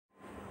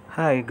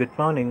Hi, good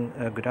morning,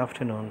 good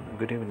afternoon,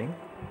 good evening.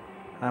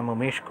 I'm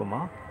Umesh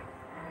Kumar.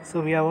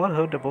 So, we have all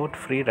heard about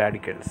free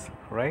radicals,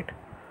 right?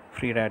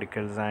 Free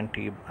radicals,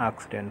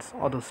 antioxidants,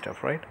 all those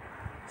stuff, right?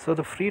 So,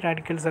 the free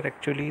radicals are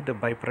actually the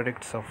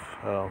byproducts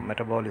of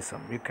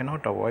metabolism. You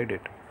cannot avoid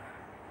it.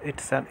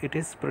 It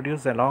is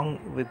produced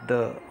along with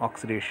the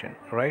oxidation,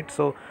 right?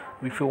 So,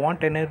 if you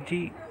want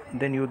energy,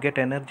 then you get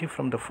energy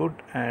from the food,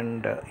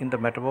 and in the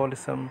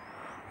metabolism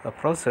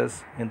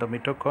process in the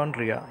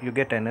mitochondria you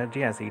get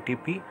energy as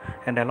ATP,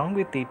 and along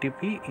with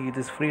ATP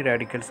these free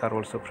radicals are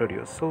also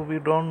produced. So we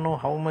don't know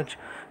how much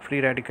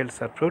free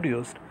radicals are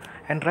produced,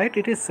 and right,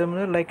 it is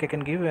similar, like I can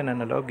give you an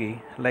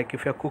analogy, like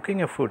if you are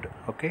cooking a food,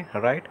 okay,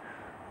 right,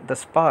 the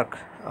spark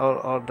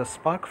or the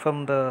spark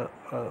from the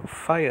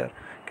fire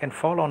can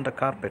fall on the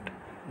carpet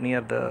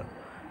near the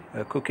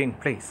cooking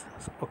place,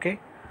 okay.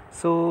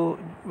 So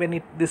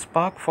when this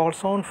spark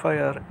falls on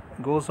fire,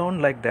 goes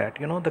on like that,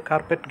 the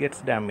carpet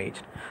gets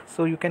damaged.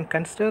 So you can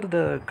consider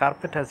the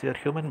carpet as your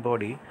human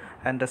body,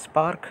 and the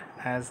spark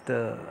as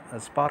the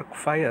spark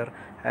fire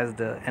as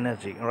the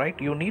energy, right?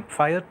 You need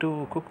fire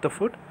to cook the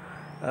food,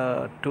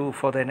 to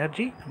for the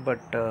energy, but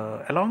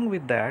along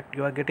with that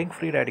you are getting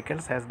free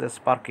radicals as the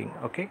sparking,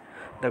 okay,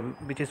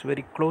 which is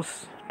very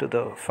close to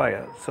the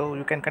fire. So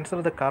you can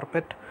consider the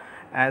carpet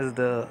as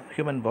the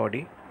human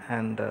body,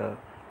 and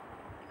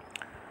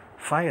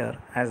fire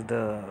as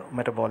the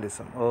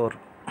metabolism, or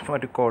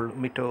what you call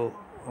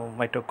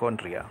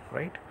mitochondria,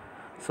 right?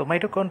 So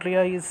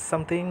mitochondria is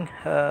something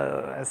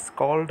as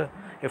called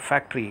a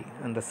factory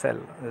in the cell.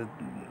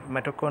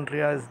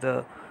 Mitochondria is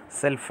the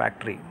cell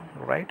factory,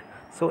 right?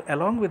 So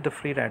along with the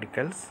free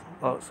radicals,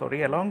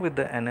 along with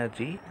the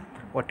energy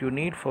what you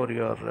need for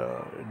your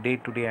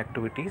day-to-day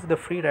activities, the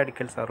free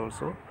radicals are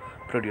also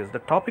produced. The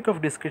topic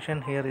of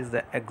discussion here is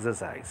the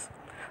exercise.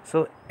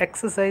 So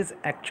exercise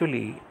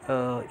actually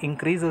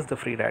increases the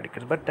free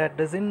radicals, but that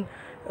doesn't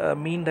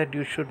mean that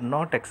you should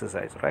not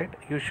exercise, right?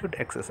 You should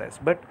exercise,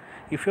 but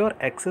if you are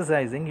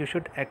exercising, you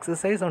should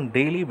exercise on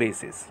daily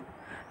basis,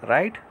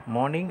 right?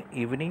 Morning,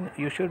 evening,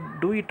 you should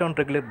do it on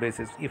regular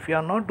basis. If you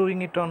are not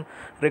doing it on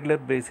regular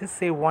basis,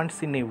 say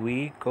once in a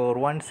week or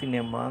once in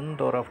a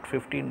month or after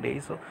 15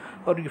 days,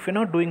 or if you're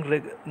not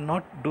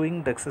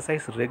doing the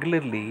exercise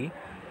regularly,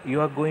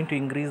 you are going to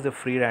increase the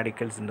free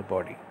radicals in the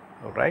body,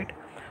 all right?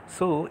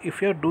 So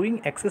if you are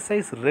doing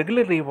exercise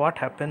regularly, what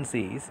happens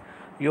is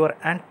your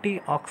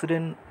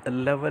antioxidant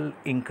level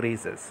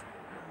increases.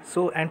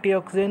 So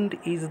antioxidant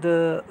is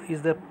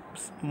the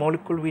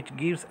molecule which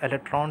gives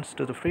electrons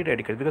to the free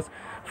radicals, because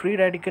free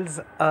radicals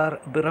are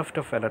bereft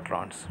of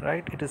electrons,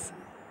 right?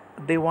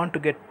 They want to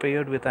get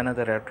paired with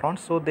another electron,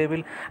 so they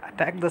will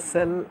attack the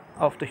cell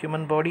of the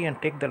human body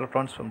and take the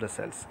electrons from the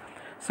cells.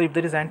 So if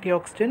there is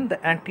antioxidant, the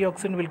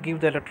antioxidant will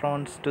give the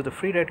electrons to the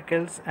free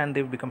radicals and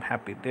they will become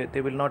happy. They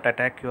will not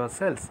attack your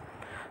cells.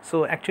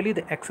 So actually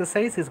the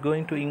exercise is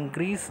going to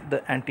increase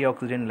the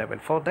antioxidant level.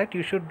 For that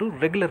you should do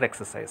regular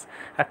exercise,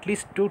 at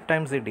least 2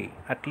 times a day,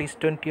 at least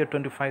 20 or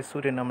 25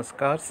 Surya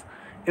Namaskars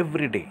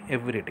every day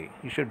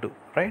you should do,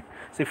 right?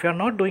 So if you are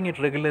not doing it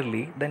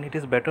regularly, then it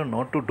is better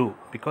not to do,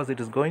 because it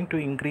is going to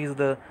increase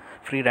the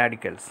free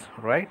radicals,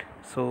 right?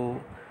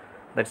 So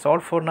that's all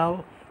for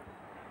now.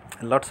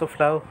 Lots of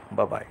love.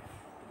 Bye bye.